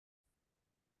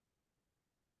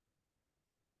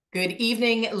Good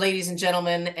evening, ladies and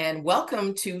gentlemen, and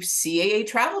welcome to CAA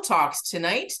Travel Talks.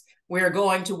 Tonight, we're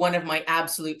going to one of my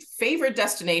absolute favorite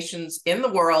destinations in the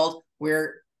world.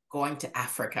 We're going to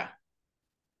Africa.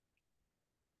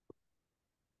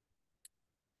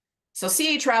 So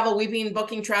CAA Travel, we've been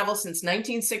booking travel since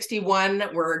 1961.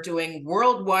 We're doing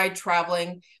worldwide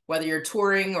traveling, whether you're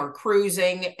touring or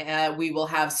cruising. We will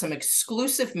have some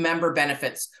exclusive member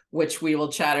benefits, which we will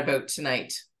chat about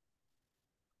tonight.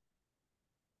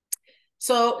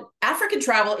 So African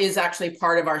travel is actually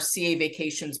part of our CAA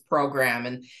Vacations program.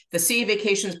 And the CAA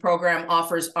Vacations program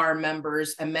offers our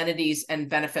members amenities and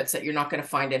benefits that you're not going to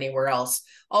find anywhere else.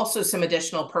 Also, some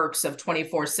additional perks of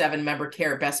 24/7 member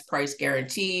care, best price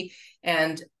guarantee.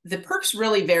 And the perks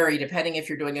really vary depending if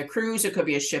you're doing a cruise, it could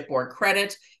be a shipboard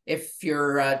credit, if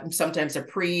you're sometimes a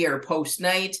pre or post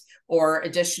night, or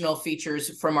additional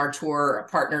features from our tour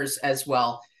partners as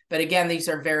well. But again, these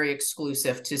are very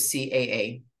exclusive to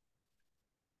CAA.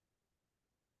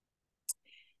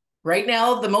 Right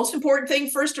now, the most important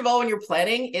thing, first of all, when you're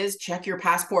planning is check your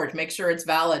passport, make sure it's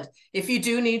valid. If you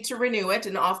do need to renew it,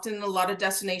 and often a lot of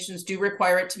destinations do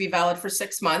require it to be valid for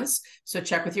 6 months, so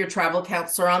check with your travel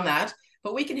counselor on that,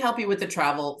 but we can help you with the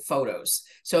travel photos.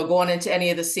 So go on into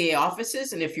any of the CAA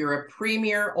offices, and if you're a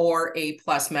Premier or a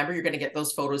Plus member, you're going to get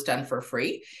those photos done for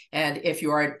free. And if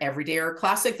you are an Everyday or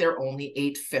Classic, they're only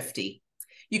 $8.50.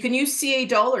 You can use CAA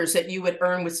dollars that you would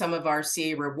earn with some of our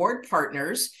CAA reward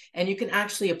partners, and you can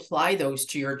actually apply those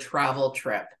to your travel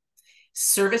trip.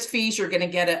 Service fees, you're going to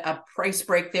get a price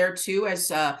break there too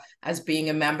as being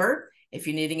a member. If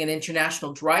you're needing an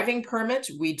international driving permit,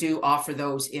 we do offer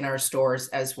those in our stores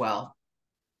as well.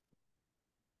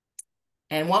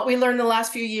 And what we learned in the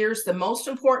last few years, the most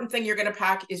important thing you're going to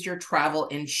pack is your travel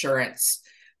insurance.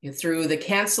 Through the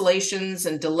cancellations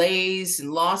and delays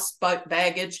and lost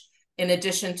baggage, in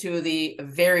addition to the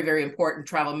very, very important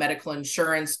travel medical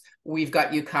insurance, we've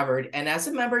got you covered. And as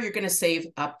a member, you're going to save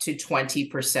up to 20%.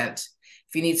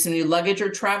 If you need some new luggage or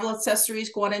travel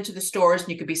accessories, go on into the stores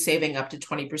and you could be saving up to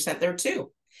 20% there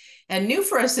too. And new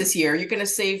for us this year, you're going to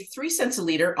save 3 cents a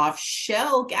liter off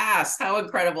Shell gas. How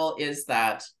incredible is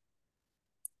that?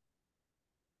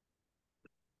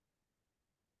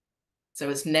 So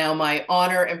it's now my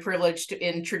honor and privilege to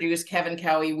introduce Kevin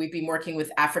Cowie. We've been working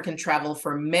with African Travel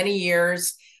for many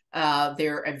years.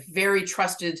 They're a very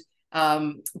trusted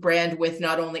brand with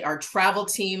not only our travel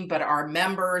team, but our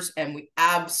members, and we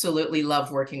absolutely love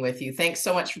working with you. Thanks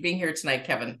so much for being here tonight,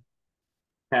 Kevin.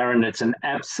 Karen, it's an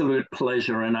absolute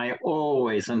pleasure, and I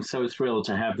always am so thrilled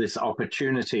to have this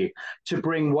opportunity to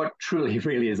bring what truly,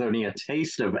 really is only a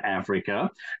taste of Africa.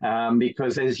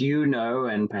 Because, as you know,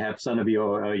 and perhaps some of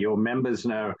your members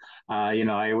know,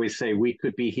 I always say we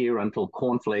could be here until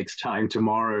cornflakes time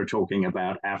tomorrow talking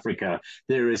about Africa.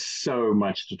 There is so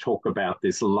much to talk about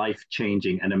this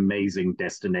life-changing and amazing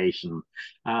destination.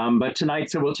 But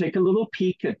tonight, so we'll take a little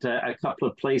peek at a couple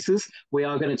of places. We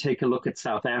are going to take a look at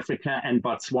South Africa and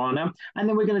Botswana, and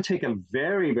then we're going to take a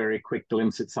very, very quick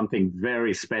glimpse at something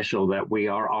very special that we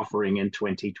are offering in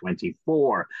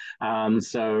 2024.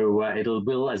 So it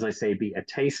will, as I say, be a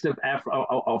taste of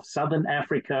Southern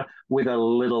Africa with a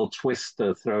little twist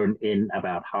thrown in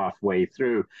about halfway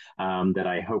through that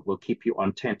I hope will keep you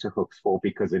on tenterhooks for,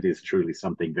 because it is truly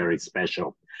something very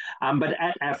special. But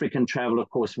at African Travel, of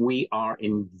course, we are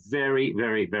in very,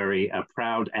 very, very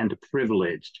proud and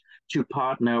privileged to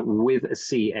partner with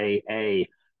CAA.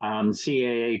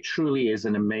 CAA truly is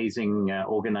an amazing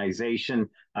organization,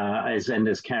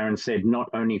 as Karen said, not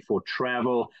only for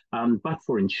travel, but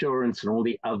for insurance and all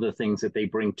the other things that they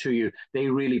bring to you. They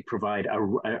really provide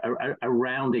a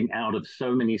rounding out of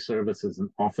so many services and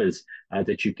offers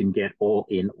that you can get all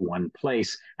in one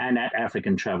place. And at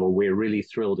African Travel, we're really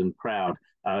thrilled and proud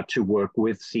to work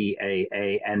with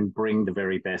CAA and bring the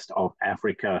very best of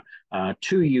Africa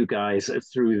to you guys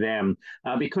through them,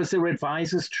 because their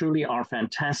advisors truly are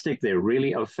fantastic. They're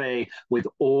really au fait with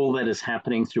all that is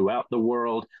happening throughout the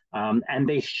world, and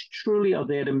they truly are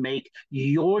there to make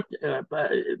your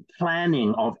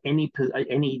planning of any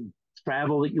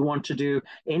travel that you want to do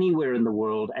anywhere in the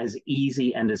world as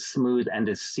easy and as smooth and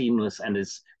as seamless and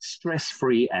as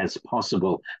stress-free as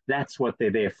possible. That's what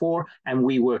they're there for, and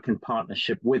we work in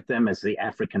partnership with them as the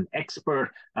African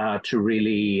expert to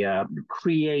really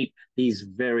create these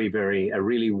very, very,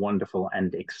 really wonderful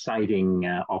and exciting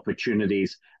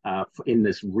opportunities in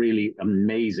this really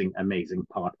amazing, amazing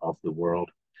part of the world.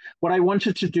 What I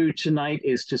wanted to do tonight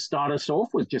is to start us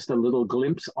off with just a little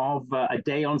glimpse of a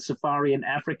day on safari in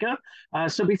Africa.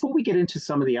 So before we get into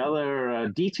some of the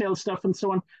other detailed stuff and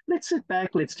so on, let's sit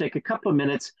back, let's take a couple of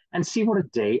minutes and see what a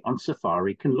day on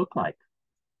safari can look like.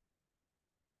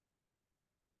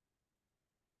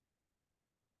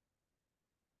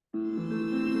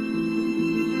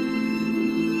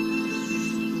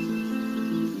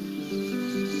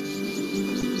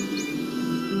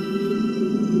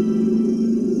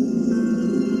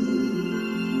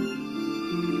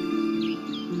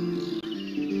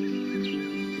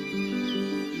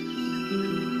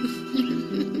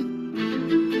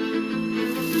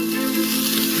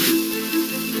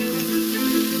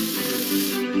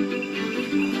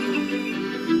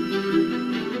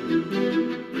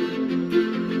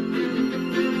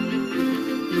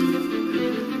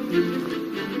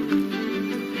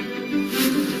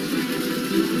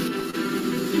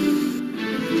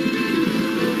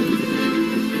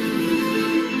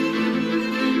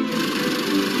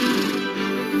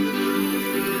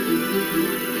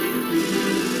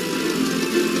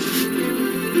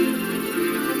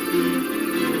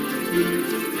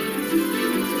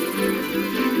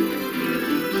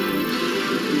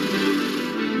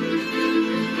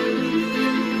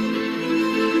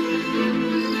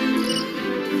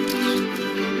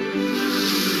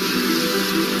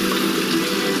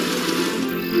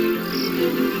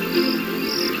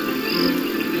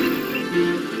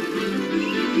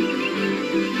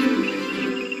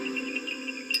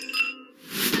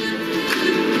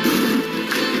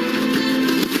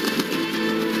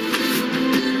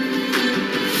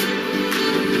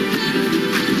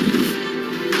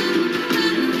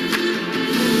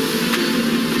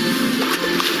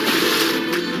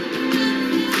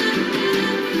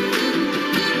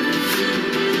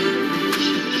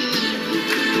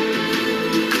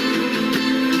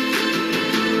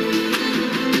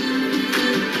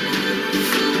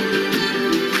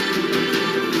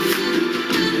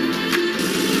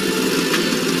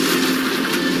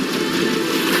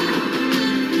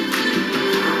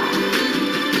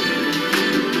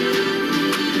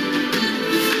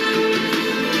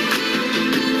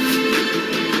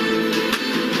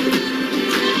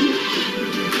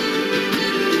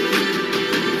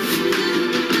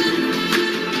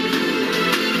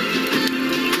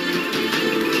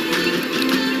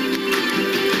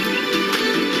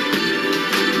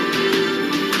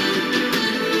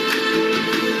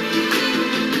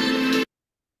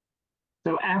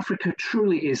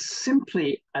 truly is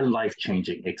simply a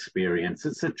life-changing experience.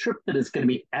 It's a trip that is going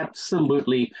to be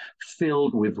absolutely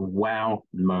filled with wow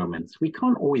moments. We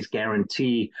can't always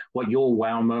guarantee what your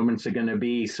wow moments are going to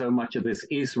be. So much of this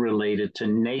is related to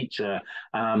nature,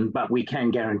 but we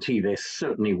can guarantee there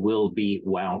certainly will be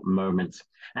wow moments.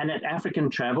 And at African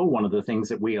Travel, one of the things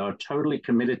that we are totally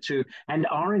committed to and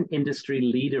are an industry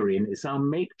leader in is our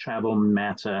Make Travel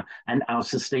Matter and our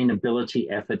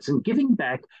sustainability efforts and giving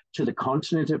back to the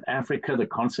continent of Africa, the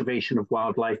conservation of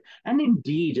wildlife, and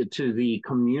indeed to the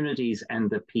communities and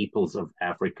the peoples of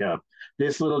Africa.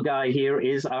 This little guy here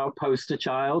is our poster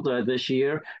child this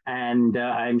year, and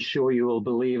I'm sure you will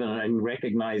believe and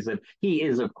recognize that he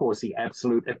is, of course, the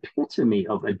absolute epitome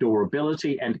of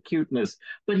adorability and cuteness,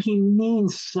 but he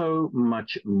means so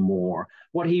much more.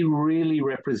 What he really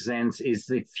represents is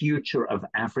the future of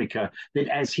Africa, that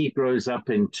as he grows up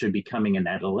into becoming an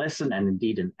adolescent and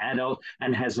indeed an adult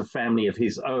and has a family of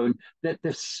his own, that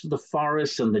the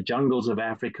forests and the jungles of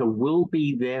Africa will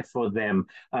be there for them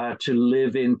to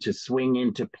live in, to swing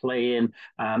in, to play in,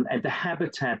 and the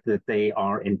habitat that they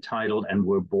are entitled and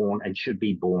were born and should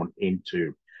be born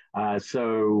into.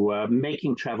 So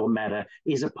making travel matter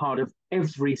is a part of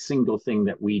every single thing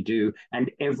that we do,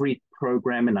 and every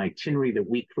program and itinerary that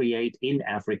we create in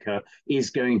Africa is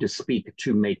going to speak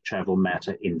to make travel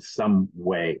matter in some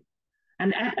way.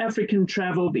 And at African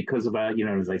Travel, because of our,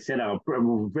 as I said, our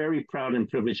very proud and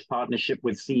privileged partnership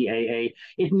with CAA,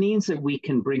 it means that we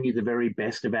can bring you the very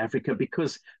best of Africa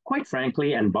because, quite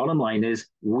frankly, and bottom line is,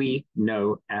 we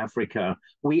know Africa.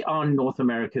 We are North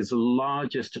America's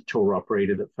largest tour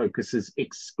operator that focuses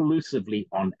exclusively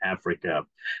on Africa.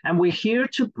 And we're here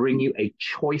to bring you a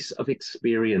choice of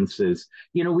experiences.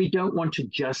 We don't want to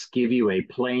just give you a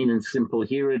plain and simple,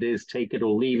 here it is, take it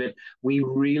or leave it. We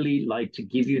really like to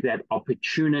give you that opportunity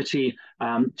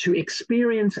to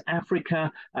experience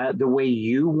Africa the way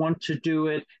you want to do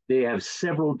it. They have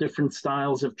several different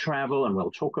styles of travel, and we'll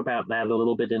talk about that a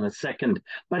little bit in a second.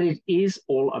 But it is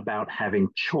all about having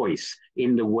choice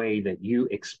in the way that you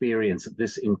experience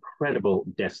this incredible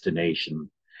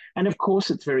destination. And of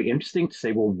course, it's very interesting to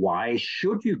say, well, why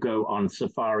should you go on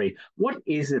safari? What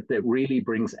is it that really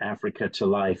brings Africa to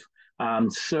life?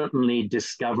 Certainly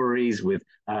discoveries with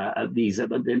these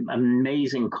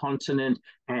amazing continent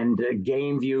and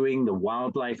game viewing, the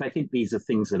wildlife. I think these are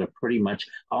things that are pretty much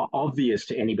obvious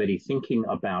to anybody thinking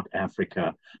about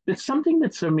Africa. But something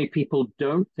that so many people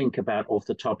don't think about off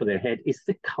the top of their head is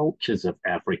the cultures of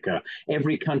Africa.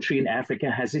 Every country in Africa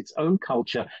has its own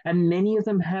culture, and many of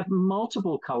them have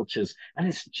multiple cultures. And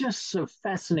it's just so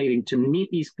fascinating to meet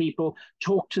these people,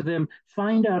 talk to them,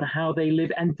 find out how they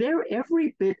live, and they're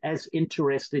every bit as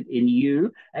interested in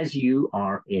you as you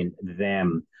are in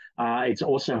them. It's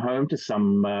also home to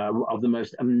some of the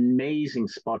most amazing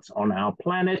spots on our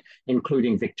planet,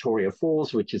 including Victoria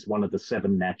Falls, which is one of the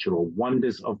 7 natural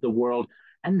wonders of the world.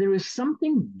 And there is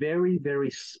something very,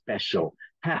 very special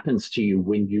happens to you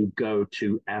when you go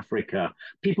to Africa.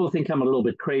 People think I'm a little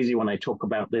bit crazy when I talk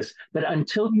about this, but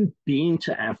until you've been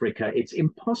to Africa, it's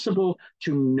impossible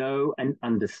to know and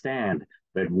understand.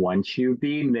 But once you've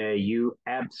been there, you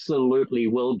absolutely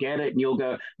will get it. And you'll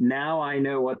go, now I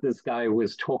know what this guy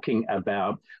was talking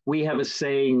about. We have a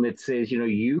saying that says,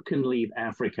 you can leave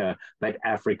Africa, but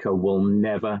Africa will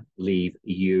never leave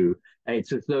you.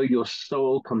 It's as though your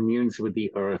soul communes with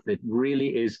the earth. It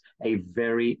really is a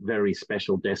very, very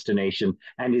special destination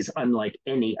and is unlike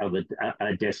any other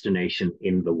destination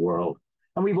in the world.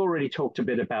 And we've already talked a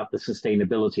bit about the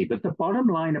sustainability, but the bottom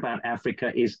line about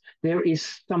Africa is there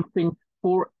is something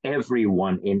for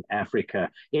everyone in Africa.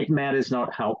 It matters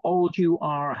not how old you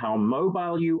are, how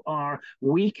mobile you are.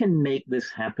 We can make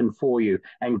this happen for you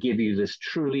and give you this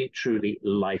truly, truly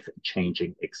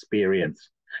life-changing experience.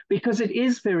 Because it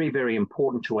is very, very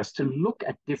important to us to look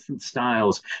at different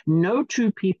styles. No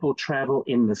two people travel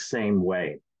in the same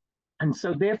way. And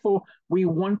so therefore, we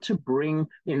want to bring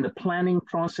in the planning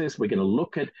process, we're going to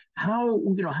look at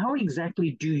how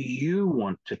exactly do you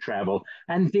want to travel?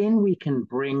 And then we can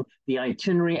bring the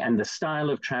itinerary and the style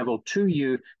of travel to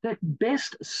you that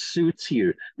best suits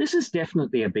you. This is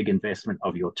definitely a big investment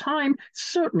of your time,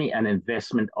 certainly an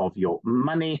investment of your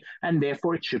money, and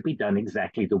therefore it should be done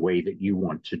exactly the way that you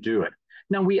want to do it.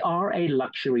 Now, we are a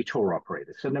luxury tour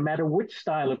operator, so no matter which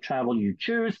style of travel you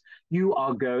choose, you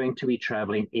are going to be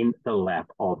traveling in the lap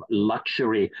of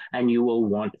luxury and you will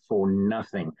want for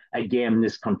nothing. Again,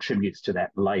 this contributes to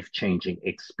that life-changing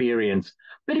experience.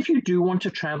 But if you do want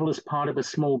to travel as part of a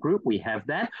small group, we have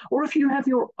that. Or if you have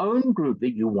your own group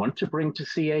that you want to bring to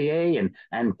CAA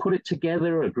and put it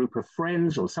together, a group of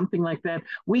friends or something like that,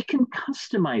 we can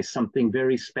customize something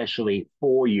very specially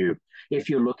for you. If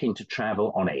you're looking to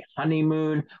travel on a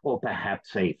honeymoon or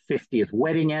perhaps a 50th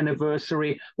wedding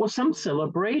anniversary or some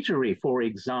celebratory, for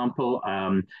example,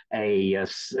 a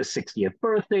 60th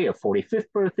birthday, a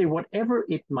 45th birthday, whatever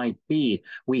it might be,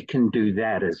 we can do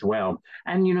that as well.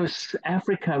 And, you know,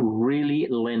 Africa really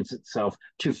lends itself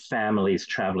to families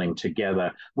traveling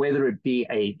together, whether it be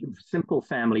a simple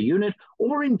family unit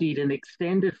or indeed an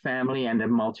extended family and a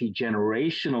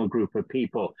multi-generational group of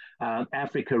people.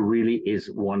 Africa really is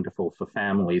wonderful for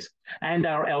families. And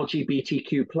our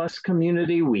LGBTQ plus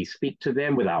community, we speak to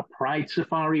them with our Pride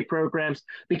Safari programs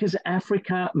because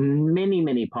Africa,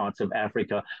 many parts of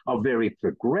Africa are very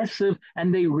progressive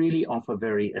and they really offer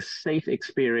very a safe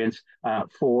experience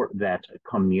for that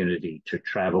community to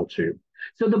travel to.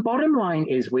 So the bottom line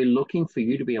is we're looking for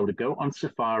you to be able to go on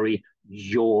safari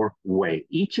your way.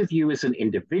 Each of you is an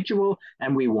individual,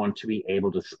 and we want to be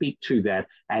able to speak to that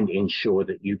and ensure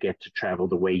that you get to travel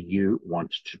the way you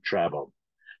want to travel.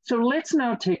 So let's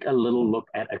now take a little look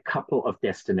at a couple of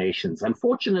destinations.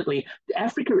 Unfortunately,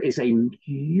 Africa is a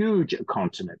huge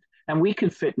continent, and we can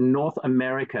fit North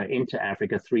America into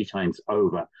Africa 3 times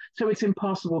over. So it's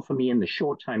impossible for me in the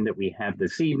short time that we have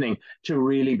this evening to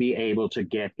really be able to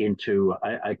get into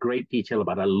a great detail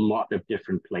about a lot of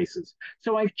different places.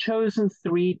 So I've chosen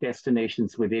 3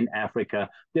 destinations within Africa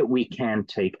that we can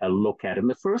take a look at. And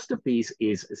the first of these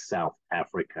is South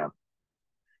Africa.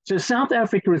 So South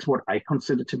Africa is what I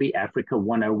consider to be Africa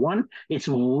 101. It's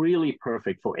really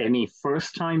perfect for any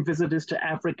first-time visitors to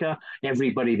Africa.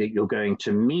 Everybody that you're going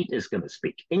to meet is going to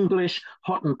speak English,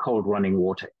 hot and cold running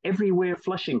water everywhere,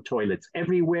 flushing toilets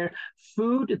everywhere,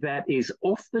 food that is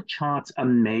off the charts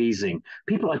amazing.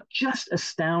 People are just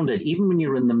astounded, even when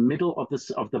you're in the middle of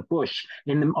the bush,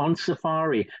 on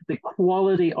safari, the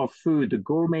quality of food, the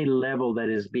gourmet level that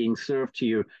is being served to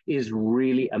you is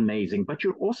really amazing. But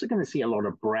you're also going to see a lot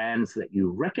of brands that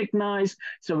you recognize,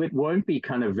 so it won't be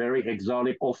kind of very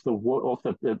exotic off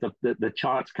the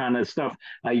charts kind of stuff.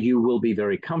 You will be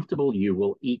very comfortable. You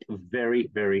will eat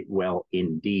very well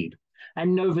indeed.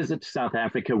 And no visit to South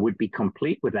Africa would be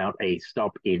complete without a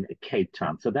stop in Cape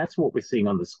Town. So that's what we're seeing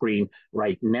on the screen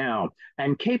right now.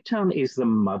 And Cape Town is the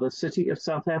mother city of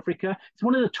South Africa. It's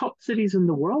one of the top cities in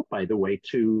the world, by the way,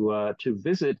 to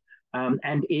visit.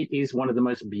 And it is one of the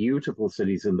most beautiful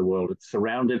cities in the world. It's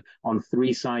surrounded on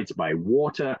 3 sides by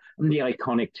water, and the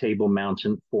iconic Table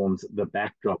Mountain forms the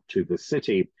backdrop to the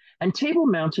city. And Table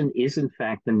Mountain is, in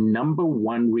fact, the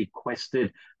 #1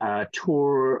 requested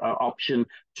tour option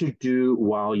to do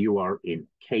while you are in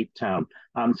Cape Town.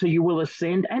 So you will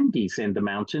ascend and descend the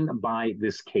mountain by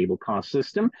this cable car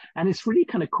system. And it's really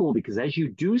kind of cool because as you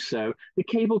do so,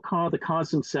 the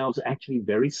cars themselves actually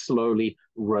very slowly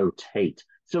rotate.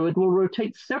 So it will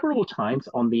rotate several times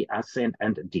on the ascent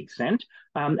and descent.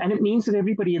 And it means that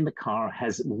everybody in the car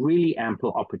has really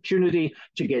ample opportunity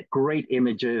to get great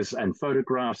images and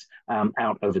photographs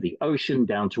out over the ocean,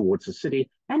 down towards the city,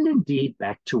 and indeed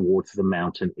back towards the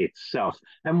mountain itself.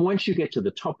 And once you get to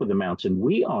the top of the mountain,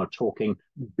 we are talking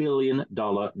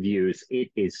billion-dollar views.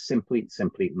 It is simply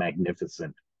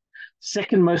magnificent.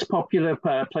 Second most popular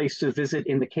place to visit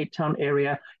in the Cape Town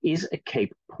area is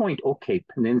Cape Point or Cape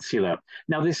Peninsula.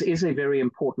 Now, this is a very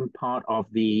important part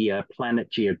of the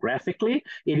planet geographically.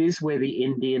 It is where the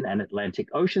Indian and Atlantic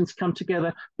Oceans come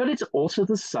together, but it's also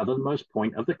the southernmost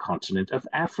point of the continent of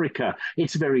Africa.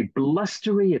 It's very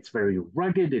blustery, it's very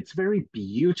rugged, it's very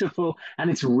beautiful, and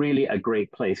it's really a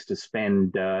great place to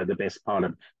spend the best part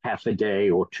of half a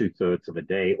day or 2/3 of a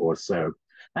day or so.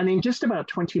 And then just about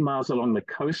 20 miles along the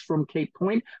coast from Cape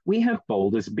Point, we have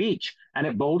Boulders Beach. And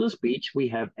at Boulders Beach, we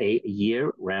have a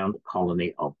year-round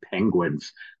colony of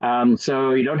penguins.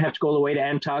 So you don't have to go all the way to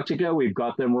Antarctica. We've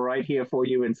got them right here for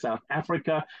you in South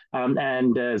Africa.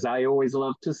 And as I always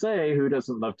love to say, who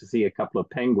doesn't love to see a couple of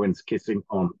penguins kissing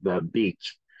on the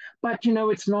beach? But, you know,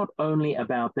 it's not only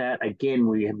about that. Again,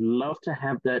 we would love to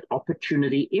have that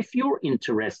opportunity, if you're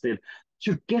interested,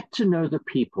 to get to know the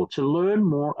people, to learn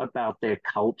more about their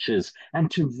cultures, and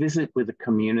to visit with the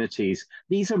communities.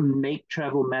 These are Make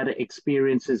Travel Matter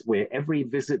experiences where every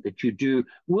visit that you do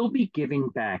will be giving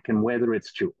back, and whether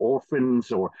it's to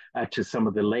orphans or to some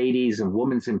of the ladies and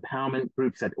women's empowerment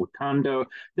groups at Utando,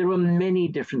 there are many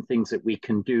different things that we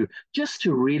can do just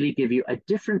to really give you a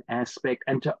different aspect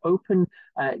and to open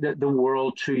the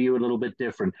world to you a little bit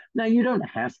different. Now, you don't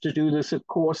have to do this, of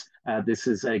course. This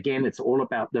is, again, it's all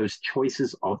about those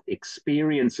choices of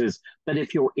experiences. But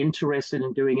if you're interested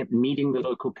in doing it, meeting the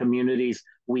local communities,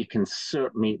 we can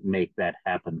certainly make that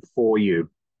happen for you.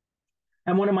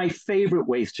 And one of my favorite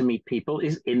ways to meet people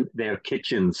is in their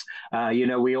kitchens.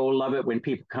 We all love it when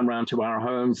people come around to our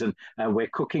homes and we're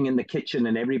cooking in the kitchen,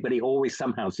 and everybody always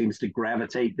somehow seems to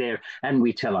gravitate there. And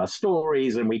we tell our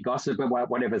stories and we gossip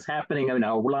about whatever's happening in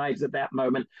our lives at that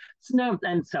moment.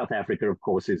 And South Africa, of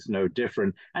course, is no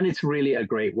different. And it's really a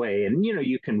great way. And,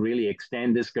 you can really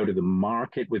extend this, go to the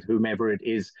market with whomever it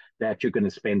is that you're going to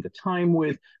spend the time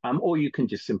with, or you can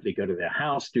just simply go to their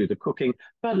house, do the cooking.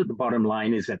 But at the bottom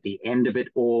line is at the end of it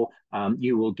all,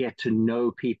 you will get to know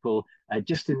people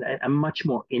just in a much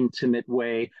more intimate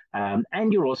way.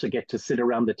 And you'll also get to sit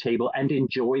around the table and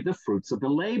enjoy the fruits of the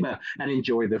labor and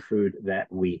enjoy the food that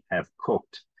we have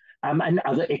cooked. And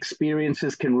other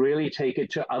experiences can really take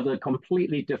it to other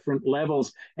completely different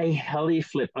levels. A heli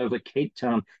flip over Cape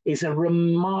Town is a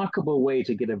remarkable way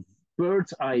to get a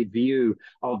bird's eye view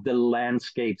of the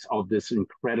landscapes of this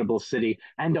incredible city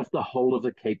and of the whole of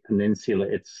the Cape Peninsula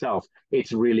itself.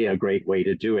 It's really a great way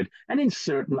to do it. And in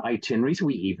certain itineraries,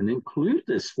 we even include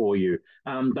this for you.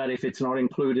 But if it's not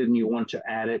included and you want to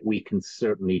add it, we can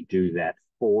certainly do that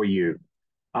for you.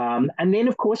 And then,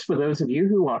 of course, for those of you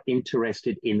who are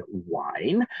interested in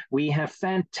wine, we have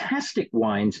fantastic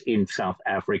wines in South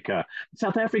Africa.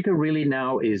 South Africa really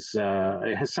now has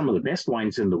some of the best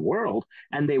wines in the world,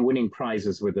 and they're winning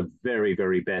prizes with the very,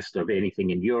 very best of anything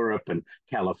in Europe and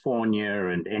California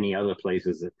and any other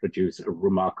places that produce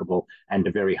remarkable and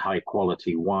very high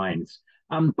quality wines.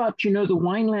 But, the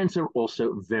winelands are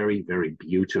also very, very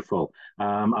beautiful.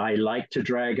 I like to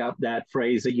drag up that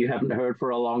phrase that you haven't heard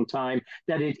for a long time,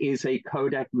 that it is a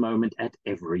Kodak moment at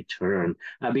every turn,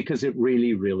 because it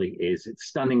really, really is. It's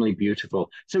stunningly beautiful.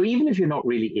 So even if you're not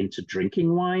really into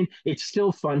drinking wine, it's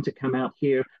still fun to come out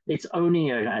here. It's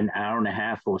only an hour and a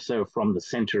half or so from the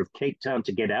center of Cape Town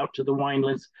to get out to the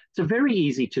winelands. So very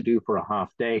easy to do for a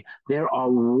half day. There are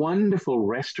wonderful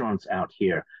restaurants out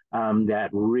here that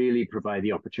really provide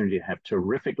the opportunity to have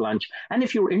terrific lunch. And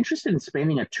if you're interested in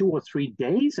spending 2 or 3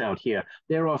 days out here,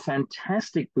 there are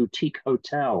fantastic boutique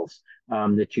hotels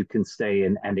that you can stay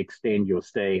in and extend your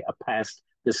stay past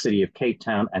the city of Cape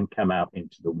Town and come out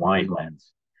into the winelands.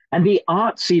 And the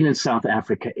art scene in South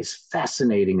Africa is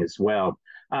fascinating as well.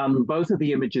 Both of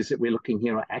the images that we're looking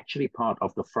here are actually part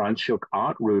of the Franschhoek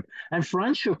art route. And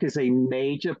Franschhoek is a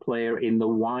major player in the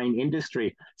wine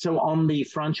industry. So on the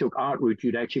Franschhoek art route,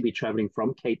 you'd actually be traveling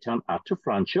from Cape Town out to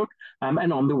Franschhoek,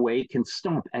 and on the way you can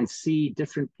stop and see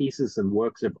different pieces and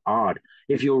works of art.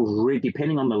 If you're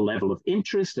depending on the level of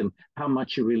interest and how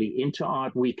much you're really into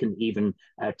art, we can even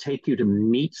take you to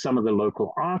meet some of the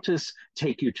local artists,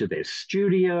 take you to their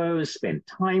studios, spend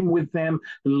time with them,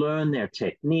 learn their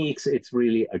techniques. It's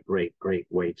really a great, great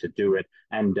way to do it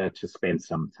and to spend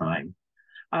some time.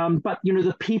 But,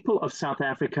 the people of South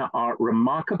Africa are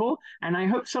remarkable. And I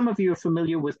hope some of you are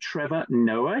familiar with Trevor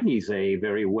Noah. He's a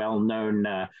very well-known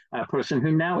person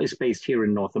who now is based here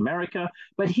in North America.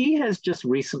 But he has just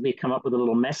recently come up with a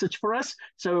little message for us.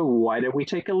 So why don't we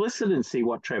take a listen and see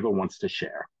what Trevor wants to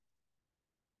share?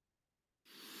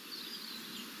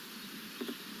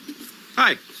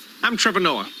 Hi, I'm Trevor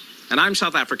Noah, and I'm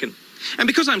South African. And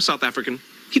because I'm South African,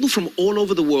 people from all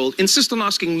over the world insist on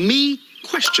asking me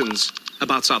questions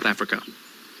about South Africa.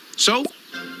 So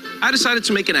I decided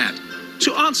to make an ad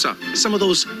to answer some of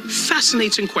those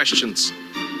fascinating questions.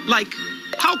 Like,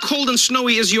 how cold and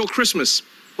snowy is your Christmas?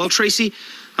 Well, Tracy,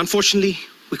 unfortunately,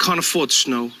 we can't afford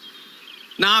snow.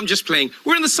 Nah, I'm just playing.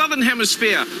 We're in the Southern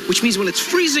Hemisphere, which means when it's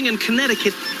freezing in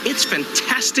Connecticut, it's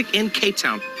fantastic in Cape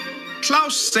Town.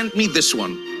 Klaus sent me this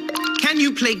one. Can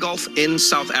you play golf in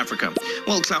South Africa?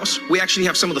 Well, Klaus, we actually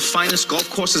have some of the finest golf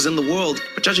courses in the world,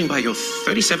 but judging by your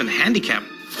 37 handicap,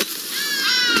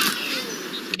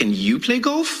 can you play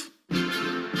golf?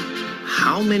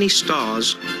 How many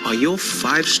stars are your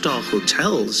 5-star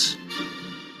hotels?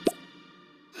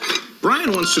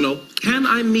 Brian wants to know, can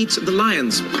I meet the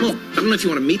lions? Well, I don't know if you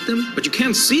want to meet them, but you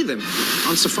can see them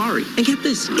on safari. And get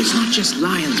this, it's not just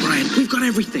lions, Brian. We've got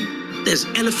everything. There's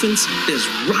elephants, there's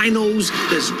rhinos,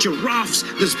 there's giraffes,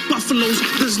 there's buffaloes,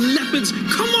 there's leopards.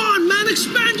 Come on, man,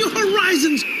 expand your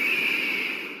horizons.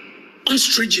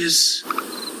 Ostriches.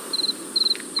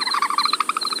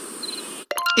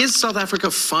 Is South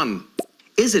Africa fun?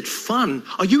 Is it fun?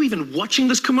 Are you even watching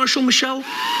this commercial, Michelle?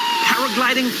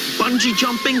 Paragliding, bungee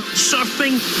jumping,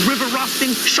 surfing, river rafting,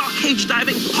 shark cage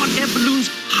diving, hot air balloons,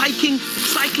 hiking,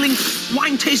 cycling,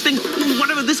 wine tasting,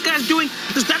 whatever this guy's doing.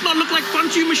 Does that not look like fun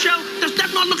to you, Michelle? Does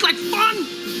that not look like fun?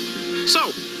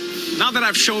 So, now that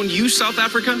I've shown you South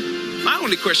Africa, my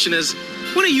only question is,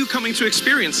 when are you coming to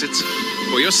experience it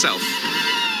for yourself?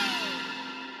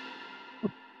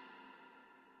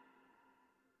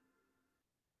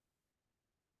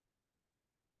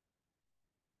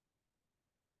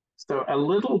 So a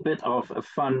little bit of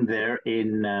fun there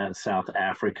in South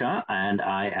Africa, and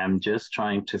I am just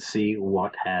trying to see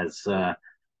what has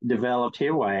developed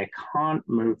here, why I can't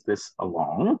move this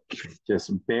along.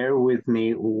 Just bear with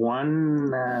me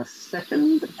one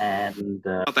second, and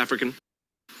South African.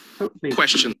 hopefully...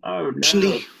 Question. Oh, no.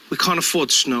 Actually, we can't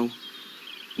afford snow.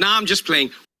 Nah, I'm just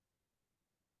playing.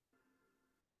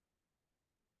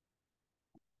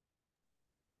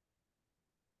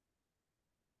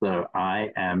 So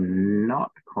I am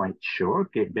not quite sure.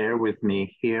 Bear with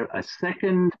me here a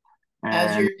second.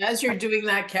 As you're doing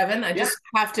that, Kevin, I just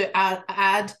have to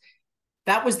add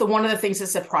that was one of the things that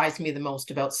surprised me the most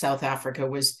about South Africa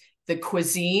was the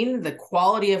cuisine, the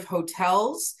quality of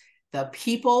hotels, the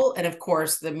people, and of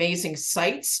course the amazing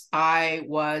sights. I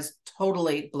was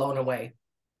totally blown away.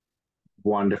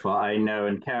 Wonderful. I know.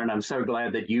 And Karen, I'm so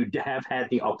glad that you have had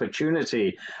the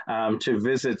opportunity to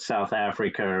visit South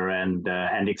Africa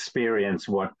and experience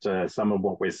some of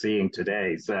what we're seeing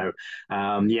today. So,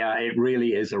 yeah, it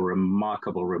really is a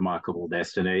remarkable, remarkable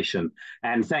destination.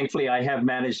 And thankfully, I have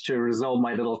managed to resolve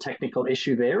my little technical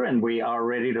issue there, and we are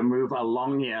ready to move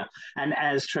along here. And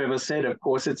as Trevor said, of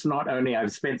course, it's not only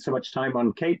I've spent so much time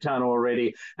on Cape Town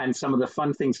already and some of the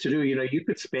fun things to do. You know, you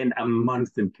could spend a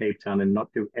month in Cape Town and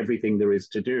not do everything there is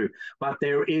to do, but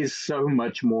there is so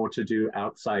much more to do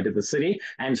outside of the city,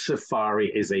 and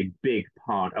safari is a big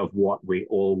part of what we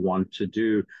all want to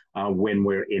do when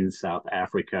we're in South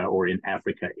Africa or in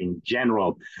Africa in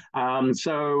general.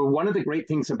 So one of the great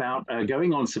things about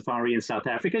going on safari in South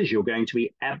Africa is you're going to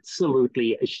be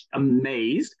absolutely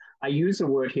amazed. I use a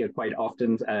word here quite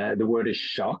often, the word is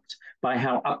shocked, by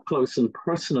how up close and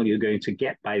personal you're going to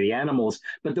get by the animals,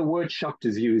 but the word shocked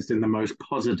is used in the most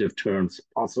positive terms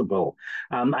possible.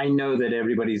 I know that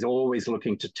everybody's always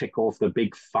looking to tick off the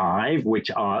big five, which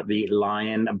are the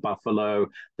lion, buffalo,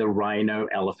 the rhino,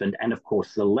 elephant, and of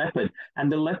course the leopard.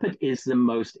 And the leopard is the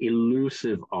most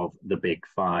elusive of the big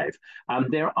five.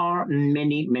 There are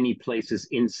many, many places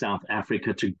in South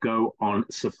Africa to go on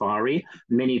safari,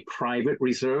 many private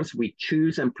reserves. We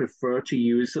choose and prefer to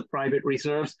use the private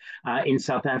reserves in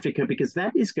South Africa because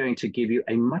that is going to give you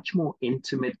a much more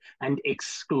intimate and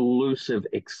exclusive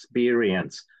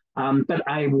experience. But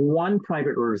I have one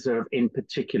private reserve in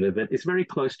particular that is very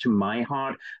close to my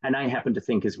heart, and I happen to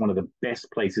think is one of the best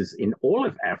places in all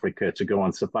of Africa to go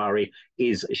on safari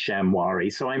is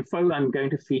Shamwari. So I'm going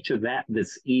to feature that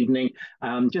this evening,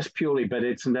 just purely, but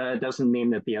it doesn't mean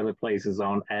that the other places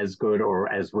aren't as good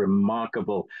or as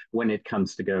remarkable when it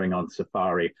comes to going on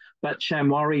safari. But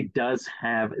Shamwari does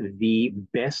have the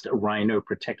best rhino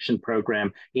protection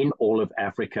program in all of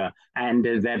Africa, and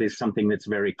that is something that's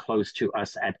very close to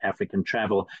us at African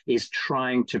Travel, is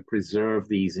trying to preserve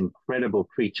these incredible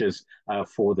creatures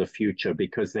for the future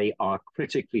because they are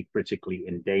critically, critically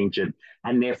endangered.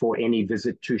 And therefore, any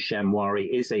visit to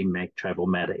Shamwari is a Make Travel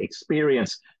Matter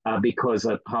experience because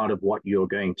a part of what you're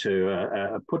going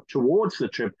to put towards the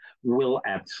trip will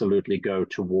absolutely go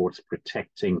towards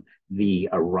protecting the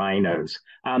rhinos.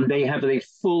 They have a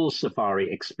full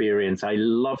safari experience. I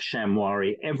love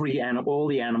Shamwari. All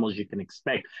the animals you can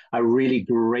expect, a really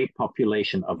great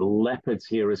population of leopards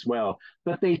here as well.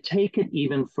 But they take it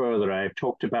even further. I've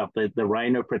talked about the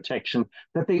rhino protection,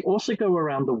 but they also go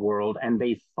around the world and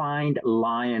they find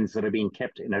lions that are being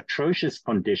kept in atrocious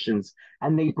conditions,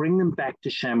 and they bring them back to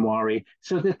Shamwari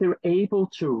so that they're able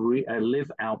to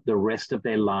live out the rest of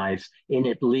their lives in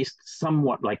at least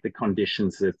somewhat like the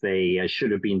conditions that they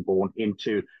should have been born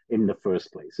into in the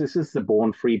first place. This is the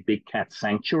Born Free Big Cat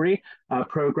Sanctuary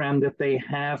program that they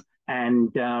have.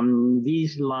 And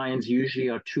these lions usually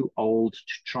are too old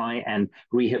to try and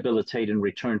rehabilitate and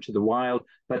return to the wild,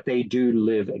 but they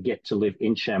do get to live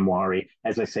in Shamwari,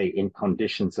 as I say, in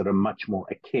conditions that are much more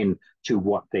akin to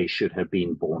what they should have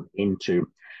been born into.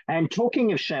 And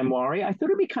talking of chamois, I thought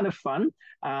it'd be kind of fun.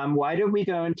 Why don't we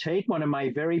go and take one of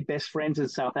my very best friends in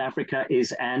South Africa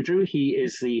is Andrew. He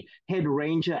is the head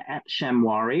ranger at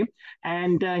chamois,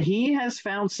 and he has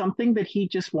found something that he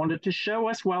just wanted to show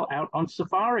us while out on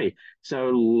safari. So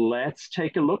let's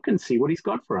take a look and see what he's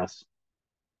got for us.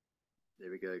 There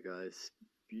we go, guys.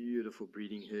 Beautiful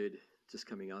breeding herd just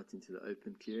coming out into the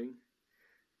open clearing.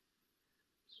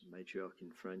 Matriarch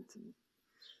in front and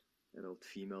adult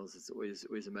females. It's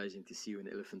always amazing to see when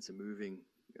elephants are moving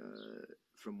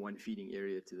from one feeding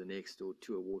area to the next or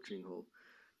to a watering hole.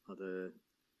 How the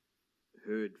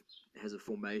herd has a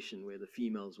formation where the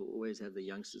females will always have the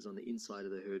youngsters on the inside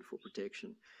of the herd for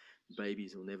protection.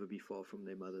 Babies will never be far from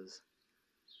their mothers.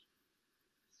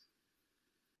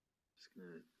 Just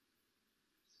gonna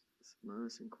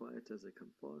nice and quiet as they come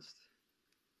past.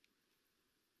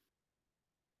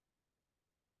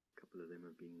 A couple of them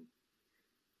have been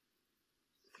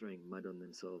throwing mud on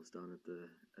themselves down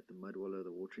at the mud wallow,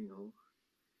 the watering hole.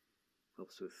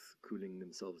 Helps with cooling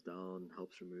themselves down,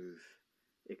 helps remove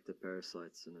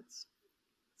ectoparasites, and it's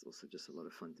also just a lot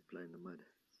of fun to play in the mud.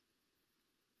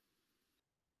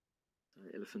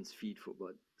 Elephants feed for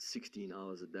about 16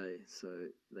 hours a day, so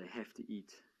they have to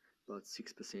eat about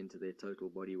 6% of their total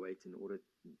body weight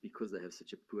because they have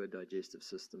such a poor digestive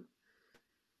system.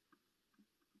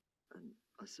 And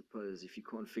I suppose if you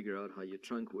can't figure out how your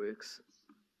trunk works,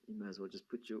 you may as well just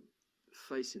put your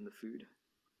face in the food.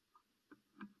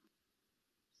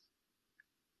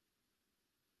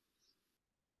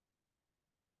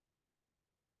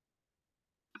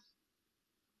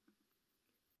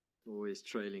 Always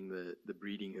trailing the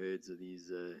breeding herds of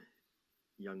these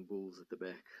young bulls at the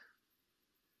back.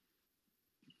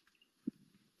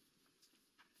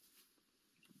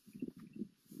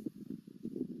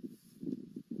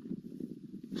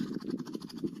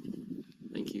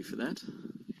 Thank you for that.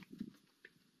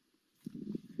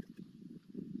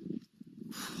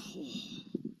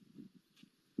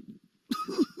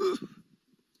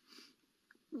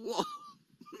 Whoa.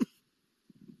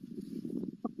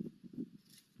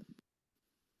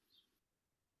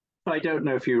 I don't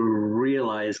know if you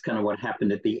realize kind of what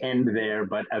happened at the end there,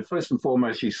 but first and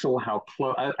foremost, you saw how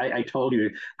close, I told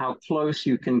you how close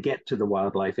you can get to the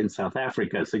wildlife in South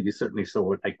Africa. So you certainly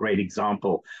saw a great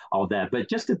example of that. But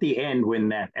just at the end, when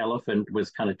that elephant was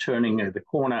kind of turning the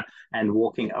corner and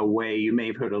walking away, you may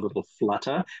have heard a little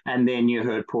flutter. And then you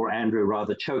heard poor Andrew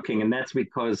rather choking. And that's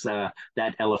because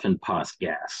that elephant passed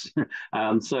gas.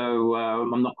 So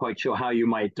I'm not quite sure how you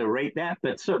might rate that,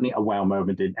 but certainly a wow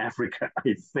moment in Africa,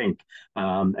 I think.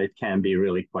 It can be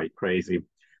really quite crazy.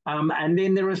 And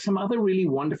then there are some other really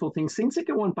wonderful things that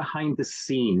go on behind the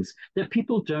scenes that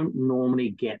people don't normally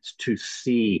get to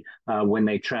see when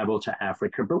they travel to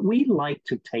Africa. But we like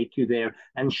to take you there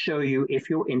and show you if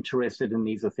you're interested and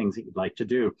these are things that you'd like to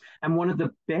do. And one of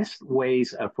the best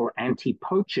ways for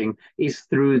anti-poaching is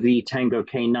through the Tango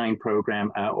K9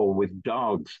 program or with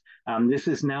dogs. This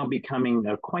is now becoming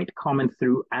quite common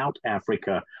throughout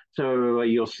Africa. So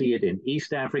you'll see it in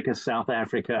East Africa, South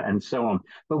Africa, and so on.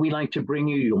 But we like to bring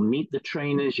you'll meet the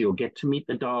trainers, you'll get to meet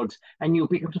the dogs, and you'll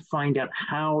be able to find out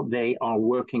how they are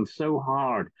working so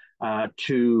hard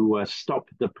to stop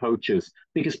the poachers,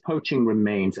 because poaching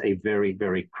remains a very,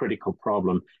 very critical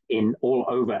problem in all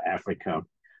over Africa.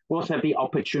 We also had the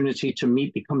opportunity to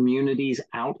meet the communities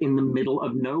out in the middle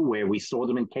of nowhere. We saw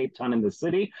them in Cape Town in the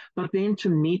city, but then to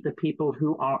meet the people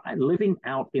who are living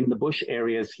out in the bush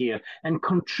areas here and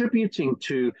contributing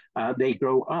to, they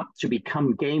grow up to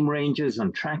become game rangers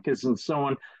and trackers and so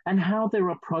on, and how there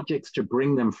are projects to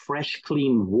bring them fresh,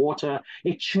 clean water.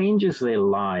 It changes their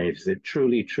lives. It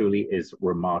truly, truly is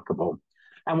remarkable.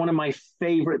 And one of my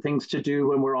favorite things to do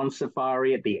when we're on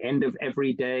safari at the end of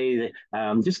every day,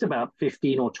 just about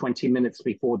 15 or 20 minutes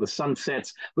before the sun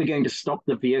sets, we're going to stop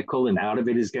the vehicle, and out of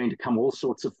it is going to come all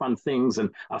sorts of fun things,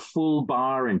 and a full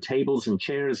bar and tables and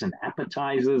chairs and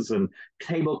appetizers and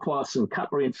tablecloths and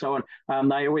cutlery and so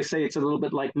on. I always say it's a little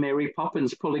bit like Mary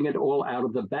Poppins pulling it all out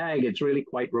of the bag. It's really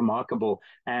quite remarkable.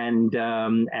 And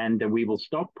we will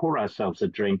stop, pour ourselves a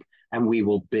drink, and we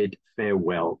will bid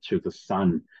farewell to the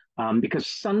sun. Because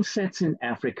sunsets in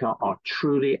Africa are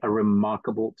truly a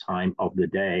remarkable time of the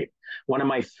day. One of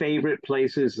my favorite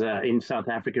places in South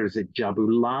Africa is at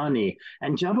Jabulani.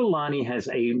 And Jabulani has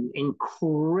an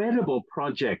incredible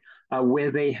project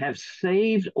where they have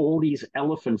saved all these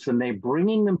elephants and they're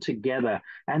bringing them together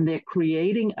and they're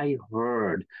creating a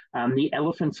herd. The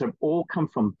elephants have all come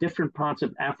from different parts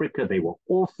of Africa. They were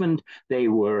orphaned. They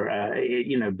were,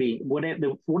 being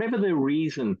whatever the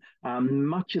reason,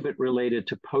 much of it related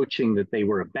to poaching, that they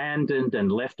were abandoned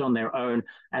and left on their own.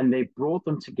 And they brought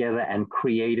them together and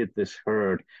created this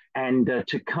herd. And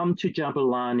to come to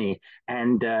Jabulani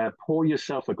and pour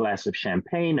yourself a glass of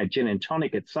champagne, a gin and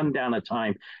tonic at sundowner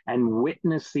time, and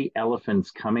witness the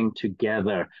elephants coming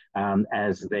together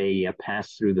as they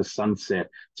pass through the sunset.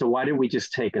 So why don't we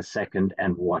just take a second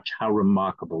and watch how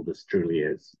remarkable this truly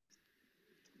is.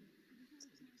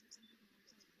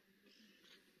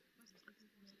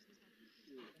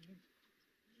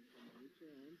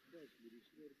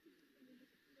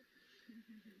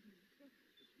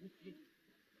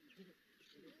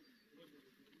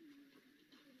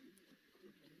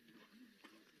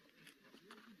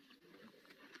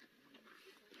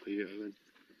 Hier, Owen.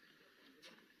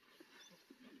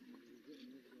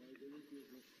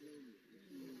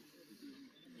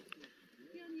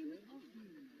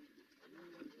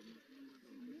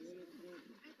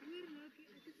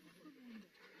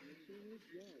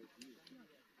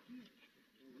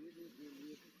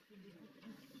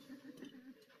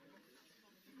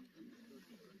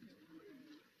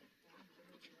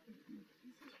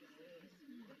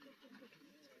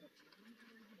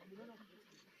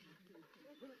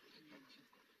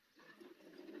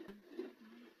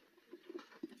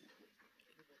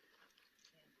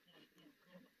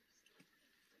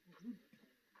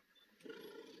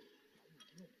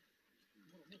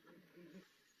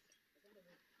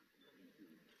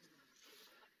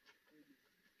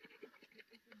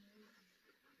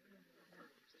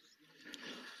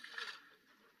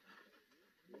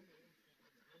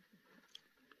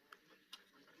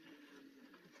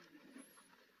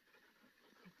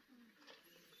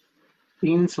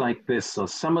 Scenes like this are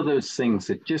some of those things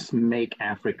that just make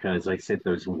Africa, as I said,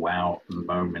 those wow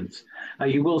moments.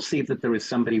 You will see that there is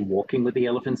somebody walking with the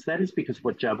elephants. That is because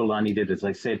what Jabulani did, as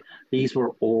I said, these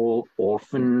were all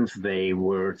orphans. They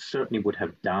were certainly would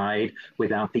have died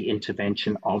without the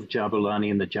intervention of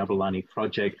Jabulani and the Jabulani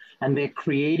Project. And they're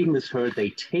creating this herd. They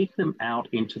take them out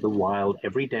into the wild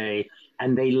every day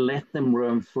and they let them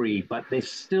roam free, but they're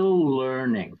still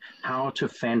learning how to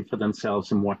fend for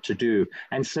themselves and what to do.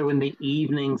 And so in the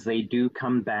evenings, they do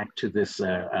come back to this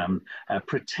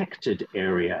protected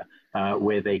area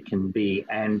where they can be.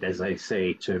 And as I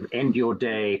say, to end your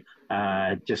day,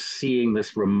 just seeing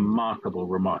this remarkable,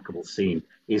 remarkable scene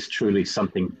is truly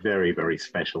something very, very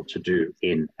special to do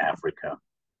in Africa.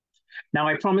 Now,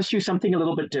 I promised you something a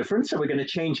little bit different, so we're going to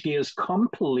change gears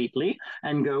completely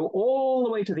and go all the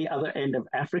way to the other end of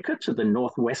Africa, to the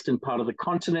northwestern part of the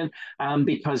continent,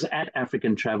 because at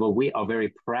African Travel, we are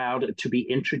very proud to be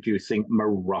introducing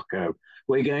Morocco.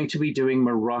 We're going to be doing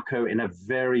Morocco in a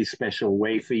very special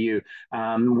way for you,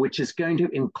 which is going to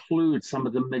include some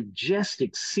of the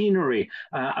majestic scenery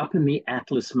up in the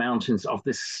Atlas Mountains of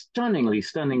this stunningly,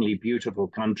 stunningly beautiful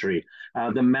country.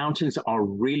 The mountains are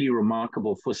really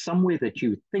remarkable for somewhere that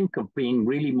you think of being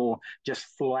really more just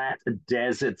flat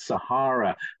desert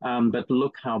Sahara. But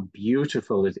look how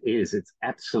beautiful it is. It's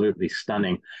absolutely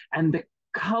stunning. And the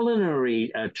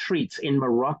culinary treats in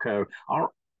Morocco are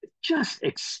just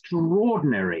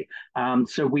extraordinary.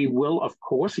 So we will, of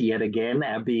course, yet again,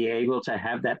 be able to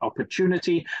have that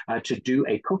opportunity to do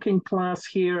a cooking class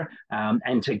here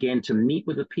and to, again, to meet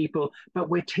with the people. But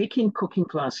we're taking cooking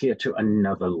class here to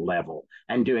another level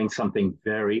and doing something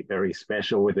very, very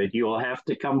special with it. You'll have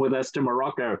to come with us to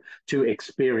Morocco to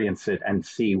experience it and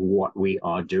see what we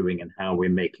are doing and how we're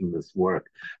making this work.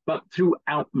 But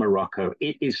throughout Morocco,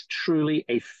 it is truly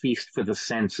a feast for the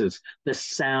senses, the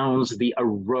sounds, the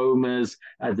aromas,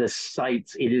 the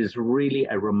sights. It is really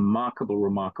a remarkable,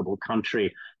 remarkable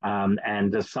country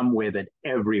and somewhere that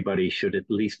everybody should at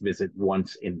least visit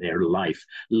once in their life.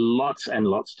 Lots and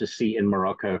lots to see in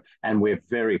Morocco, and we're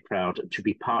very proud to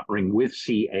be partnering with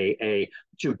CAA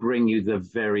to bring you the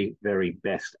very, very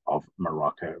best of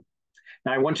Morocco.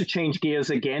 Now, I want to change gears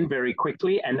again very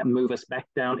quickly and move us back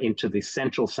down into the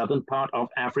central southern part of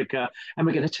Africa, and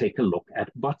we're going to take a look at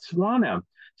Botswana.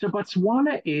 So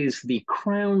Botswana is the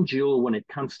crown jewel when it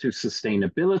comes to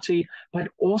sustainability, but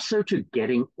also to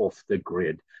getting off the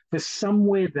grid. For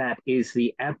somewhere that is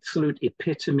the absolute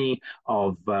epitome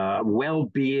of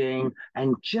well-being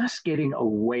and just getting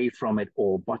away from it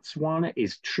all, Botswana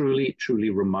is truly, truly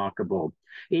remarkable.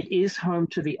 It is home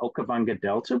to the Okavango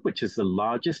Delta, which is the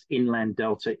largest inland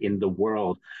delta in the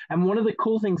world. And one of the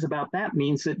cool things about that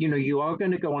means that, you are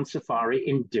going to go on safari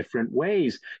in different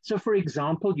ways. So, for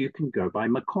example, you can go by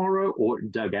Makoro or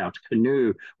dugout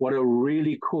canoe. What a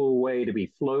really cool way to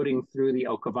be floating through the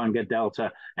Okavango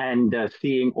Delta and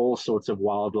seeing all sorts of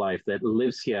wildlife that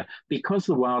lives here because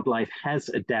the wildlife has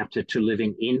adapted to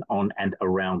living in, on, and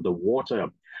around the water.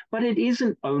 But it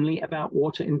isn't only about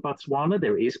water in Botswana.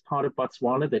 There is part of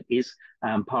Botswana that is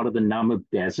part of the Namib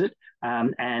Desert.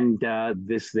 And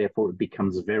this, therefore,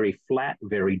 becomes very flat,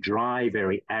 very dry,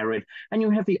 very arid. And you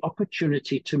have the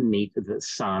opportunity to meet the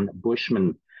San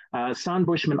Bushmen. San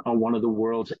Bushmen are one of the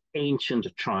world's ancient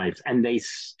tribes, and they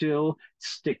still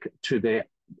stick to their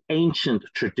ancient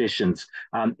traditions.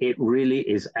 It really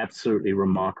is absolutely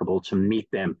remarkable to meet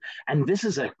them. And this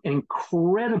is an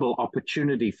incredible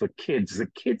opportunity for kids. The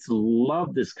kids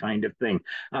love this kind of thing.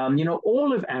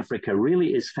 All of Africa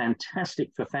really is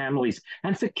fantastic for families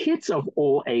and for kids of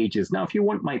all ages. Now, if you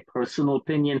want my personal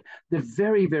opinion, the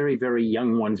very, very, very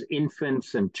young ones,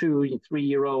 infants and 2 and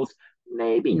 3-year-olds,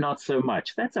 maybe not so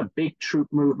much. That's a big troop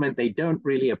movement. They don't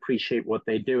really appreciate what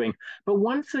they're doing. But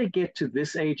once they get to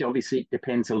this age, obviously it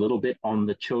depends a little bit on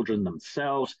the children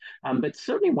themselves. But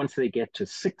certainly once they get to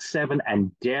 6, 7,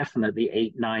 and definitely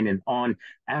 8, 9, and on,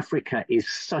 Africa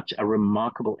is such a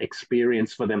remarkable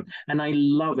experience for them. And I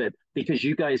love it because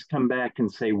you guys come back and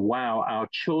say, wow, our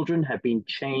children have been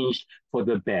changed for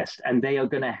the best. And they are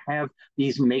going to have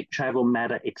these Make Travel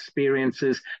Matter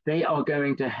experiences. They are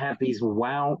going to have these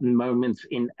wow moments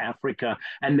in Africa.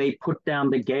 And they put down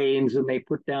the games and they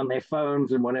put down their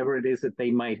phones and whatever it is that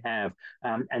they might have.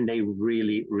 And they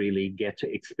really, really get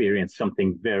to experience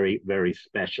something very, very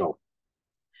special.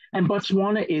 And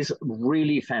Botswana is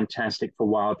really fantastic for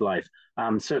wildlife.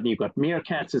 Certainly you've got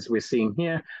meerkats, as we're seeing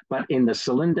here, but in the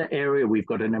Selinda area, we've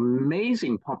got an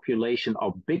amazing population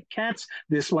of big cats.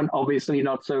 This one obviously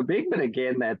not so big, but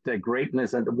again, that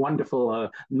greatness and wonderful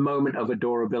moment of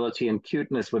adorability and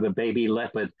cuteness with a baby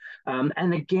leopard.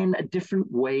 And again,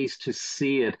 different ways to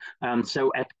see it.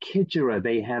 So at Kidjara,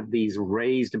 they have these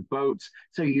raised boats.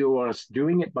 So you are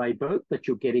doing it by boat, but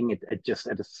you're getting it just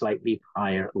at a slightly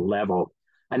higher level.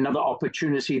 Another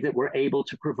opportunity that we're able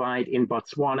to provide in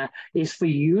Botswana is for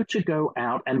you to go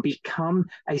out and become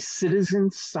a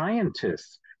citizen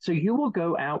scientist. So you will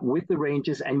go out with the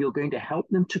rangers and you're going to help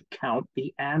them to count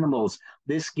the animals.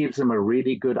 This gives them a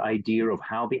really good idea of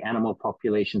how the animal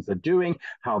populations are doing,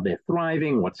 how they're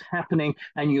thriving, what's happening,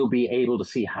 and you'll be able to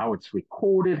see how it's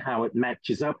recorded, how it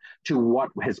matches up to what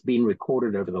has been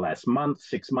recorded over the last month,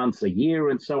 6 months, a year,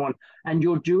 and so on. And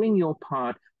you're doing your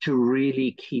part to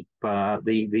really keep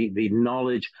the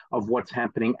knowledge of what's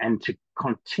happening and to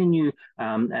continue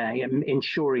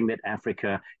ensuring that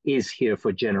Africa is here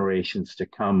for generations to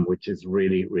come, which is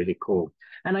really, really cool.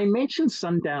 And I mentioned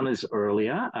sundowners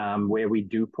earlier, where we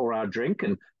do pour our drink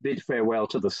and bid farewell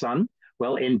to the sun.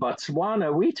 Well, in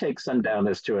Botswana, we take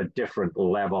sundowners to a different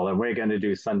level, and we're going to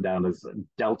do sundowners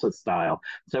Delta style.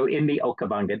 So in the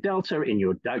Okavango Delta, in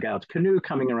your dugout canoe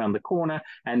coming around the corner,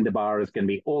 and the bar is going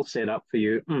to be all set up for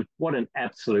you. What an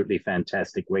absolutely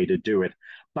fantastic way to do it.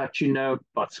 But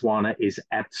Botswana is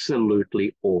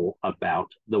absolutely all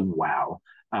about the wow.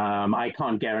 I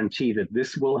can't guarantee that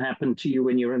this will happen to you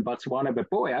when you're in Botswana, but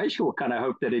boy, I sure kind of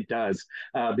hope that it does,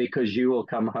 because you will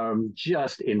come home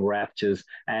just in raptures.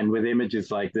 And with images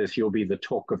like this, you'll be the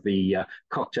talk of the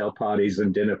cocktail parties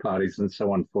and dinner parties and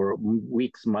so on for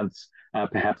weeks, months,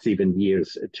 perhaps even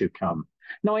years to come.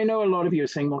 Now, I know a lot of you are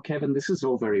saying, well, Kevin, this is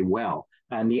all very well,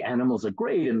 and the animals are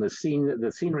great, and the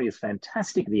scenery is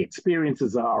fantastic. The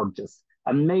experiences are just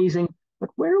amazing. But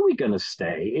where are we going to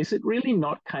stay? Is it really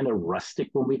not kind of rustic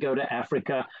when we go to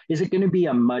Africa? Is it going to be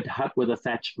a mud hut with a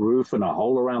thatched roof and a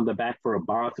hole around the back for a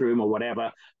bathroom or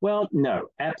whatever? Well, no,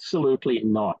 absolutely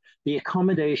not. The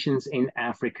accommodations in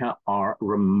Africa are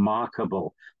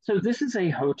remarkable. So this is a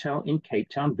hotel in Cape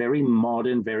Town, very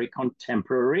modern, very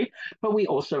contemporary, but we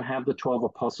also have the 12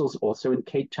 Apostles also in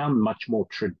Cape Town, much more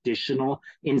traditional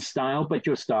in style, but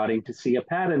you're starting to see a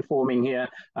pattern forming here.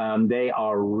 They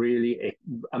are really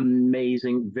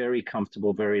amazing, very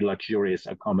comfortable, very luxurious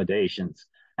accommodations.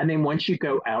 And then once you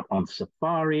go out on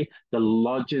safari, the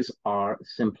lodges are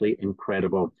simply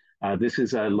incredible. This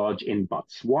is a lodge in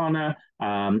Botswana,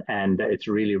 and it's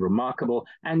really remarkable.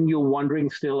 And you're wondering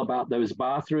still about those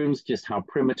bathrooms, just how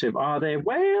primitive are they?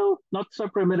 Well, not so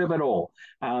primitive at all.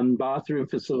 Bathroom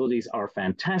facilities are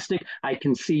fantastic. I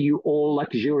can see you all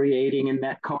luxuriating in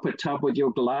that copper tub with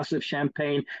your glass of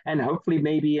champagne and hopefully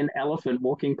maybe an elephant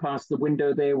walking past the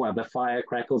window there while the fire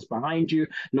crackles behind you.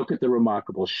 Look at the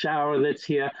remarkable shower that's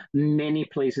here. Many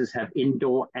places have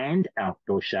indoor and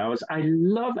outdoor showers. I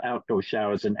love outdoor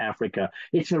showers in Africa.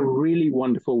 It's a really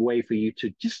wonderful way for you to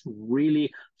just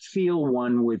really feel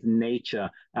one with nature.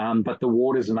 But the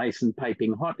water's nice and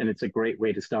piping hot, and it's a great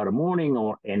way to start a morning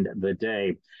or end the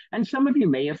day. And some of you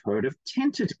may have heard of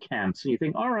tented camps, and you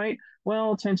think, all right,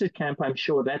 well, tented camp, I'm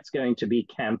sure that's going to be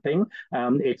camping.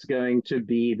 It's going to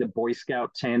be the Boy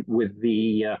Scout tent with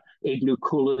the igloo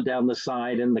cooler down the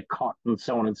side and the cot and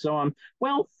so on and so on.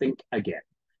 Well, think again.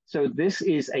 So this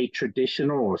is a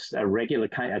traditional or a regular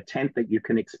kind of tent that you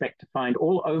can expect to find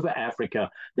all over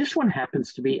Africa. This one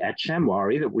happens to be at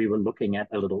Shamwari that we were looking at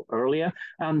a little earlier,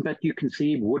 but you can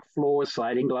see wood floors,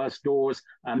 sliding glass doors.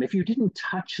 If you didn't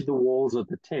touch the walls of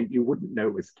the tent, you wouldn't know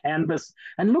it was canvas.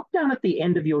 And look down at the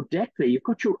end of your deck there. You've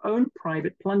got your own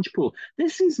private plunge pool.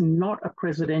 This is not a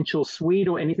presidential suite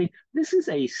or anything. This is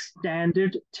a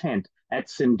standard tent at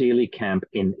Sindili Camp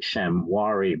in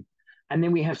Shamwari. And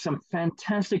then we have some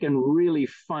fantastic and really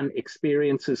fun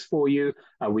experiences for you.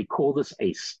 We call this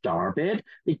a star bed.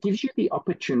 It gives you the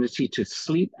opportunity to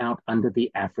sleep out under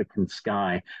the African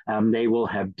sky. They will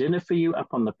have dinner for you up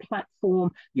on the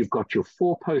platform. You've got your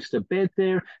four-poster bed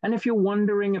there. And if you're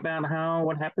wondering about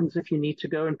what happens if you need to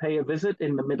go and pay a visit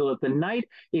in the middle of the night,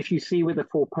 if you see where the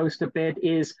four-poster bed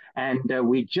is, and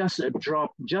we just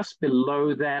drop just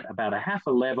below that, about a half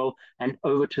a level, and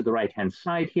over to the right-hand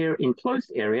side here,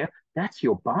 enclosed area, that's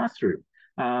your bathroom.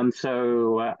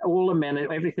 All amenity,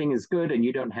 everything is good, and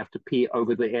you don't have to pee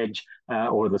over the edge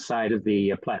or the side of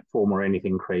the platform or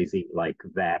anything crazy like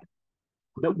that.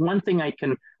 But one thing I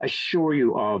can assure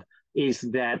you of is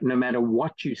that no matter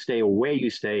what you stay or where you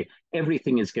stay,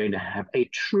 everything is going to have a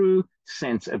true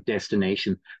sense of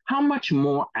destination. How much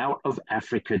more out of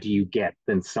Africa do you get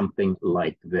than something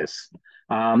like this?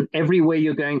 Everywhere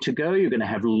you're going to go, you're going to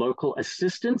have local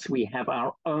assistance. We have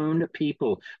our own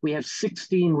people. We have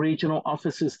 16 regional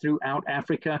offices throughout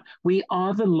Africa. We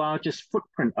are the largest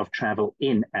footprint of travel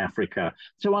in Africa.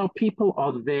 So our people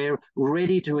are there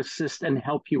ready to assist and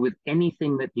help you with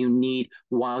anything that you need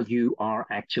while you are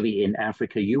actually in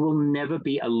Africa. You will never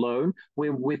be alone.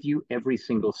 We're with you every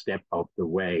single step of the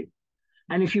way.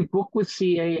 And if you book with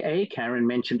CAA, Karen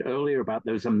mentioned earlier about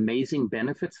those amazing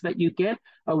benefits that you get.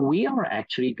 We are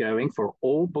actually going for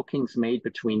all bookings made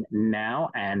between now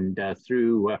and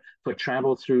for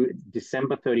travel through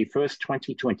December 31st,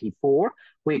 2024.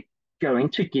 We're going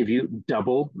to give you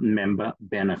double member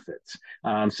benefits.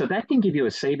 So that can give you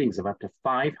a savings of up to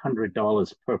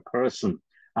 $500 per person.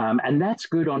 And that's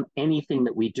good on anything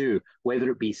that we do, whether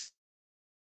it be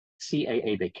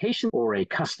CAA vacation or a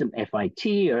custom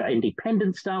FIT or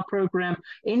independent style program,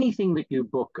 anything that you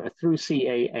book through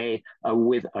CAA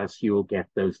with us, you'll get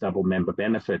those double member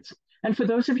benefits. And for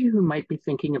those of you who might be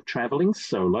thinking of traveling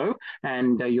solo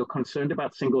and you're concerned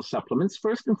about single supplements,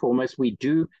 first and foremost, we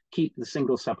do keep the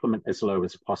single supplement as low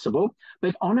as possible.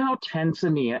 But on our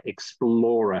Tanzania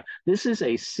Explorer, this is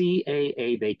a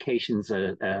CAA vacations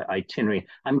itinerary.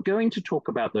 I'm going to talk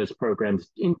about those programs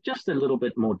in just a little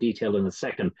bit more detail in a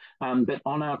second. But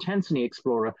on our Tanzania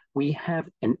Explorer, we have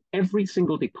in every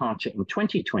single departure in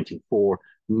 2024,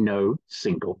 no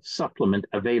single supplement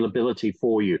availability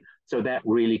for you. So that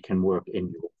really can work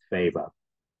in your favor.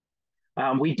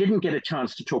 We didn't get a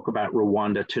chance to talk about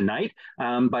Rwanda tonight,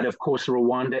 but of course,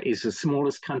 Rwanda is the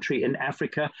smallest country in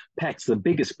Africa, packs the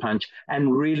biggest punch,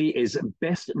 and really is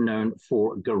best known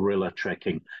for gorilla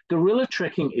trekking. Gorilla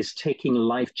trekking is taking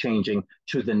life-changing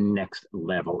to the next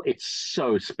level. It's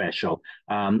so special,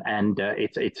 and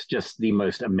it's just the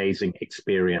most amazing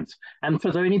experience. And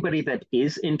for anybody that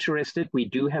is interested, we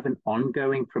do have an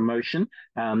ongoing promotion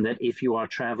that if you are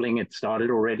traveling, it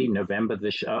started already November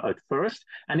 1st,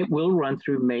 and it will run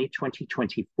through May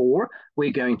 2024.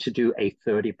 We're going to do a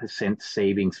 30%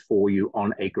 savings for you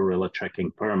on a gorilla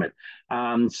trekking permit.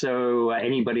 So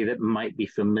anybody that might be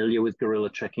familiar with gorilla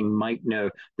trekking might know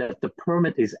that the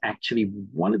permit is actually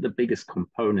one of the biggest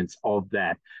components of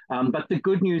that. But the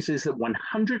good news is that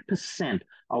 100%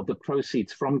 of the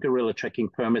proceeds from gorilla trekking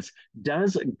permits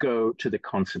does go to the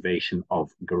conservation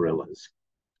of gorillas.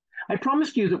 I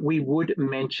promised you that we would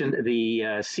mention the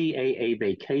CAA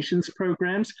vacations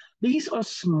programs. These are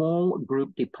small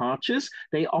group departures.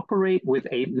 They operate with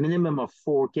a minimum of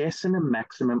 4 guests and a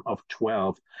maximum of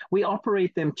 12. We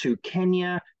operate them to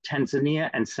Kenya,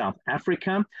 Tanzania, and South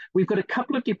Africa. We've got a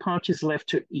couple of departures left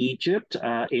to Egypt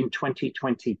in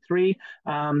 2023,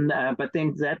 but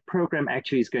then that program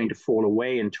actually is going to fall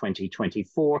away in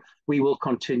 2024. We will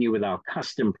continue with our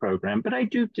custom program, but I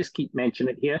do just keep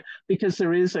mentioning it here because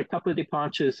there is a couple of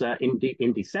departures in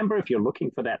December. If you're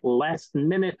looking for that last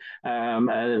minute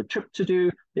trip to do,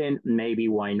 then maybe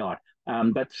why not?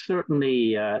 But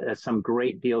certainly some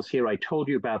great deals here. I told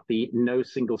you about the no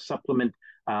single supplement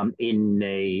on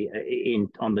the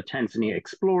Tanzania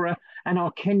Explorer, and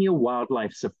our Kenya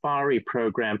Wildlife Safari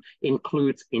program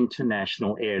includes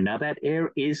international air. Now that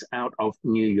air is out of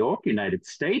New York, United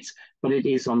States, but it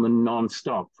is on the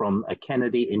non-stop from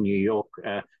Kennedy in New York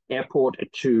airport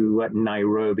to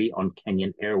Nairobi on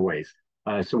Kenyan Airways.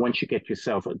 So once you get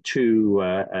yourself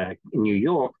to New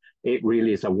York, it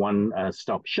really is a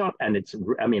one-stop shop, and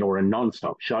or a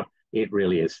non-stop shop. It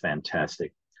really is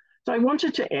fantastic. So I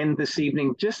wanted to end this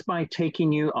evening just by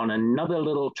taking you on another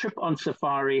little trip on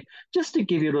safari, just to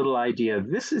give you a little idea.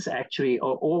 This is actually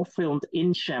all filmed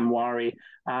in Shamwari,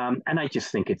 and I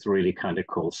just think it's really kind of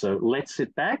cool. So let's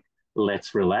sit back,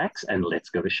 let's relax, and let's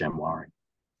go to Shamwari.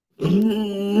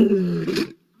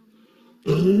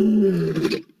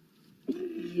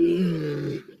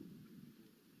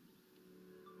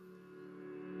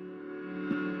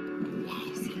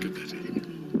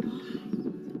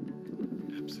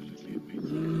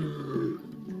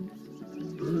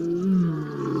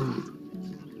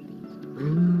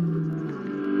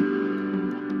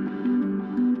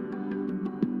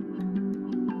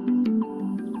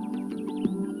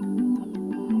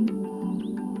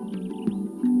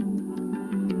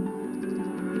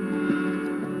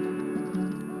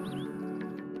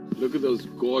 Look at those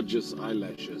gorgeous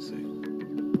eyelashes.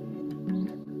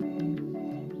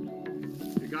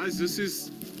 Hey guys, this is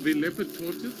the leopard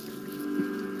tortoise.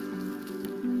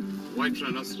 White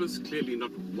rhinoceros, clearly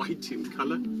not white in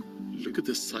color. Look at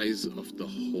the size of the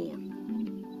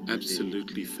horn.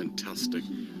 Absolutely fantastic.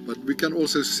 But we can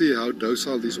also see how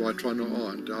docile these white rhino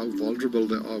are and how vulnerable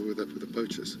they are with the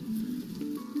poachers.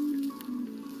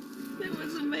 That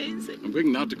was amazing. I'm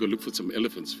going now to go look for some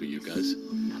elephants for you guys.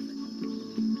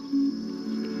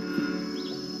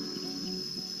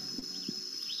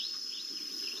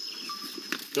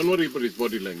 Don't worry about his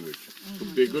body language.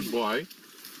 Be a good boy.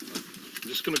 I'm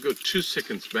just going to go 2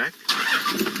 seconds back.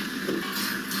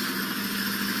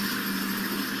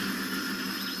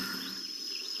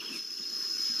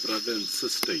 Brother and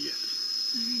sister here.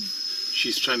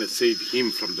 She's trying to save him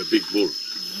from the big bull.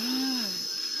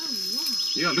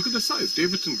 Yeah, look at the size.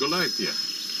 David and Goliath here.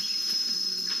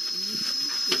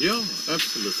 Yeah,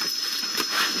 absolutely.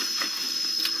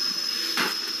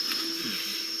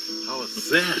 How was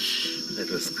that? That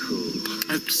was cool.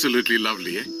 Absolutely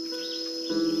lovely, eh?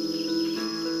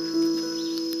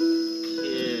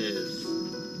 Yes.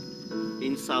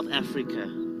 In South Africa,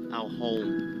 our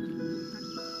home.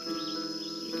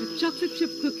 A chocolate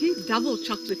chip cookie, double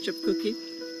chocolate chip cookie,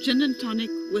 gin and tonic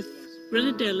with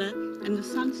grenadilla, and the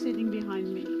sun setting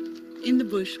behind me. In the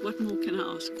bush, what more can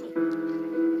I ask for?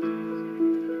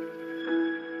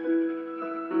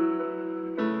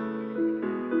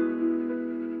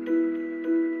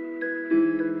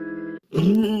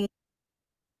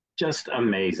 Just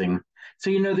amazing. So,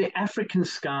 the African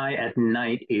sky at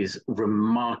night is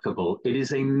remarkable. It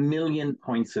is 1,000,000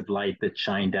 points of light that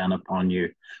shine down upon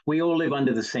you. We all live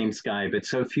under the same sky, but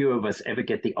so few of us ever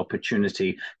get the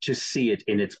opportunity to see it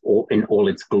in all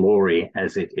its glory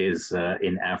as it is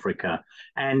in Africa.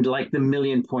 And like the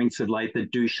 1,000,000 points of light that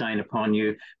do shine upon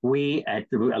you, we,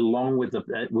 along with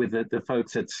the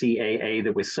folks at CAA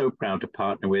that we're so proud to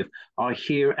partner with, are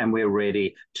here and we're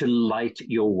ready to light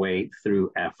your way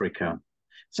through Africa.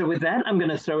 So with that, I'm going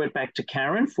to throw it back to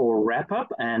Karen for a wrap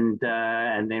up, and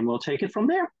then we'll take it from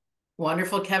there.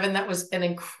 Wonderful, Kevin. That was an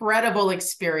incredible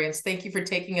experience. Thank you for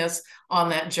taking us on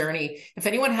that journey. If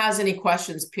anyone has any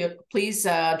questions, please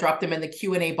drop them in the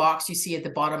Q&A box you see at the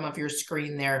bottom of your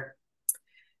screen there.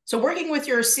 So working with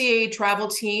your CAA travel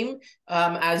team,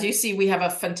 as you see, we have a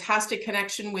fantastic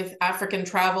connection with African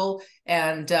Travel,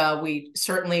 and we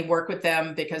certainly work with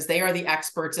them because they are the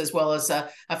experts, as well as a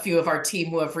few of our team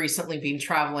who have recently been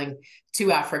traveling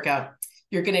to Africa.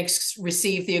 You're going to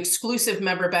receive the exclusive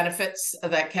member benefits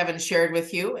that Kevin shared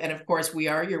with you. And of course, we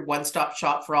are your one-stop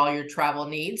shop for all your travel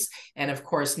needs. And of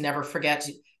course, never forget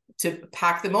to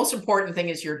pack. The most important thing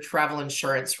is your travel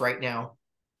insurance right now.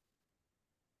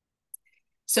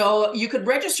 So you could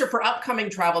register for upcoming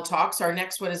travel talks. Our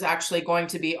next one is actually going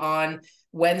to be on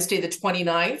Wednesday, the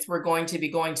 29th. We're going to be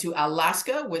going to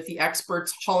Alaska with the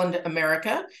experts Holland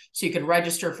America. So you can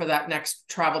register for that next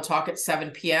travel talk at 7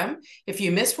 p.m. If you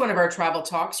missed one of our travel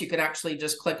talks, you can actually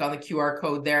just click on the QR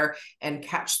code there and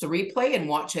catch the replay and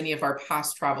watch any of our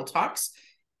past travel talks.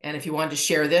 And if you wanted to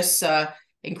share this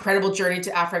incredible journey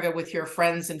to Africa with your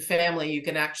friends and family, you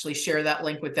can actually share that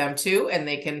link with them too, and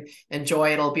they can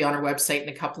enjoy it. It'll be on our website in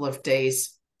a couple of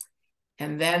days.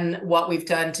 And then what we've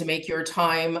done to make your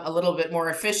time a little bit more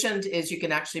efficient is you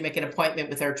can actually make an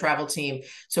appointment with our travel team.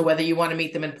 So whether you want to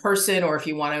meet them in person or if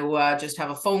you want to just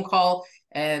have a phone call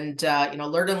and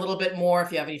learn a little bit more,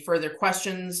 if you have any further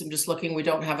questions, I'm just looking, we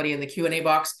don't have any in the Q&A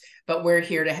box, but we're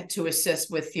here to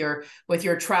assist with your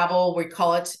travel. We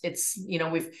call it, it's,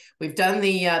 we've done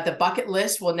the bucket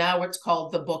list. Well, now it's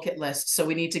called the book it list. So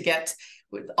we need to get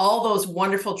with all those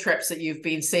wonderful trips that you've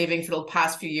been saving for the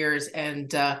past few years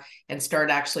and start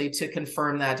actually to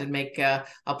confirm that and make a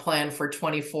plan for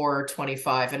 24 or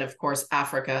 25. And of course,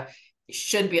 Africa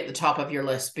should be at the top of your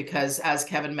list because, as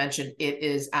Kevin mentioned, it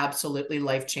is absolutely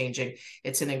life-changing.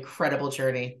 It's an incredible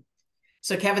journey.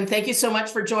 So Kevin, thank you so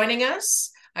much for joining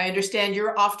us. I understand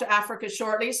you're off to Africa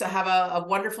shortly, so have a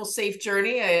wonderful, safe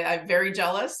journey. I'm very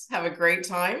jealous. Have a great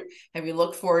time, and we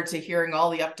look forward to hearing all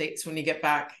the updates when you get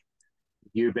back.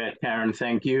 You bet, Karen.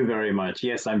 Thank you very much.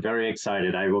 Yes, I'm very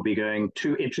excited. I will be going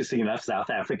to, interesting enough, South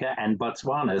Africa and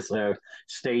Botswana. So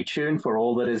stay tuned for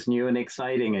all that is new and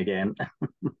exciting again.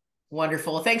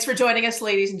 Wonderful. Thanks for joining us,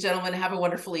 ladies and gentlemen. Have a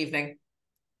wonderful evening.